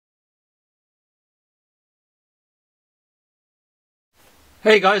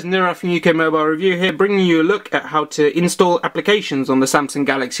Hey guys, Nira from UK Mobile Review here, bringing you a look at how to install applications on the Samsung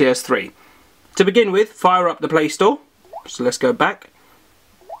Galaxy S3. To begin with, fire up the Play Store. So let's go back.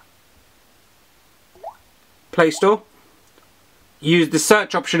 Play Store. Use the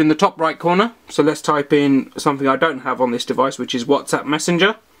search option in the top right corner. So let's type in something I don't have on this device, which is WhatsApp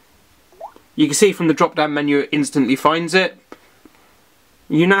Messenger. You can see from the drop down menu it instantly finds it.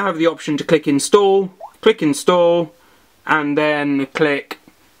 You now have the option to click Install, and then click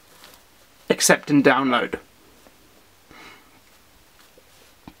Accept and Download.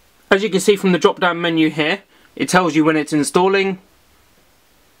 As you can see from the drop down menu here, it tells you when it's installing.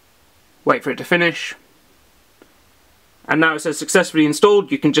 Wait for it to finish. And now it says successfully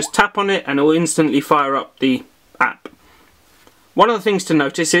installed. You can just tap on it and it will instantly fire up the app. One of the things to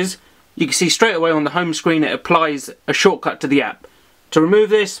notice is you can see straight away on the home screen it applies a shortcut to the app. To remove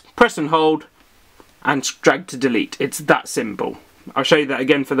this, press and hold and drag to delete. It's that simple. I'll show you that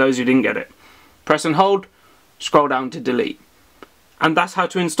again for those who didn't get it. Press and hold, scroll down to delete. And that's how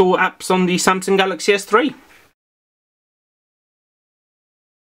to install apps on the Samsung Galaxy S3.